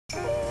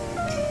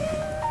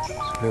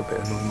a little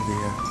bit annoying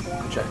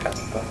the jacket,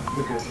 but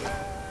we're good.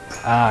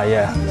 Ah,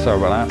 yeah, sorry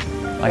about that.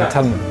 I can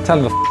tell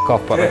them to f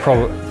off, but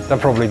they'll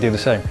probably do the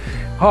same.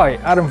 Hi,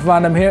 Adam from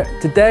Adam here.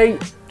 Today,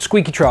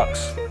 squeaky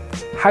trucks.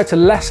 How to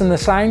lessen the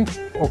sound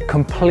or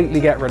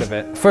completely get rid of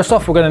it. First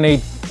off, we're gonna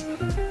need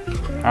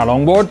our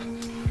longboard.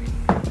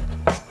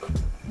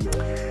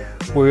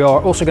 We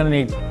are also gonna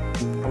need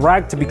a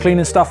rag to be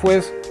cleaning stuff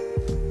with,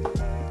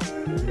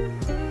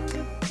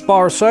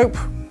 bar of soap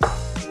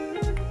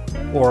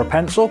or a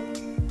pencil,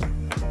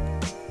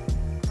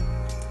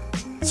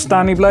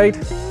 Stanley blade,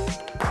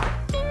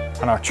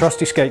 and our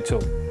trusty skate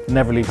tool.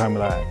 Never leave home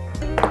without it.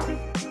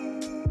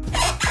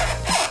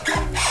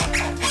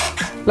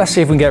 Let's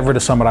see if we can get rid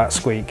of some of that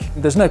squeak.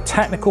 There's no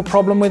technical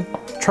problem with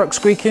truck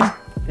squeaking.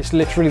 It's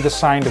literally the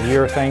sound of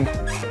urethane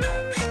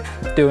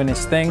doing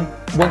its thing.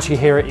 Once you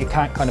hear it, you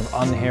can't kind of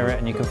unhear it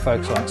and you can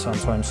focus on it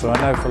sometimes. So I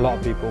know for a lot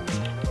of people,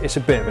 it's a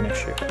bit of an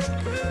issue.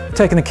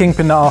 Taking the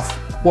kingpin nut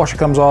off, washer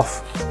comes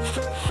off,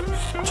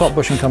 top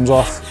bushing comes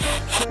off.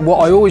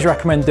 What I always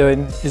recommend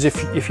doing is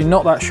if you're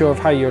not that sure of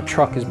how your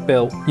truck is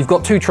built, you've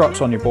got two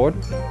trucks on your board,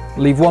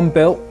 leave one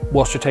built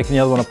whilst you're taking the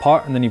other one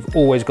apart, and then you've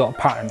always got a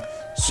pattern.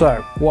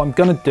 So what I'm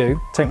gonna do,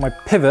 take my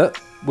pivot,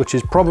 which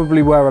is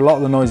probably where a lot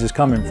of the noise is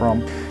coming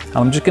from, and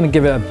I'm just gonna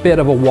give it a bit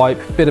of a wipe,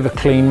 bit of a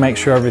clean, make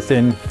sure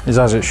everything is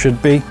as it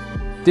should be.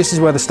 This is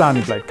where the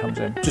Stanley blade comes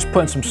in. Just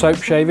putting some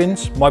soap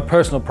shavings. My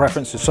personal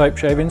preference is soap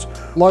shavings.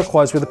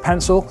 Likewise with a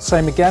pencil,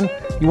 same again.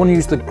 You wanna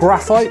use the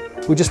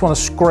graphite. We just wanna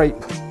scrape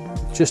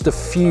just a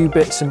few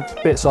bits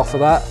off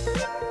of that.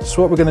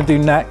 So what we're gonna do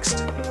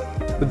next,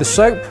 with the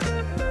soap,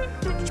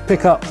 just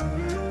pick up,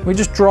 we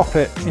just drop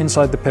it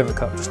inside the pivot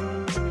cup. Just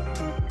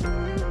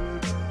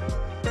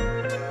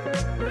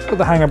put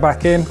the hanger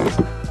back in.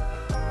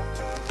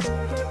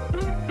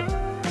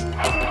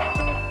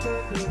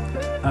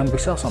 And we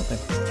sell something.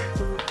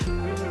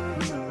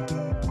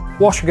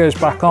 Washer goes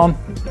back on.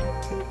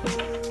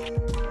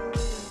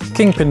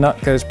 Kingpin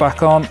nut goes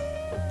back on.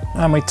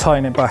 And we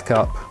tighten it back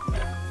up.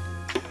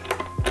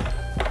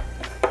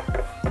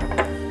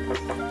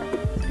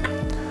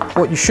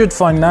 What you should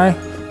find now,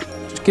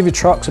 just give your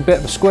trucks a bit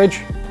of a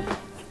squidge.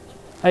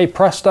 Hey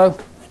presto,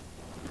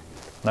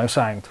 no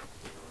sound.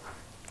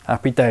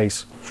 Happy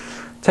days.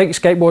 Take your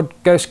skateboard,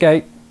 go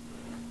skate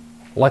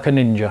like a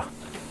ninja.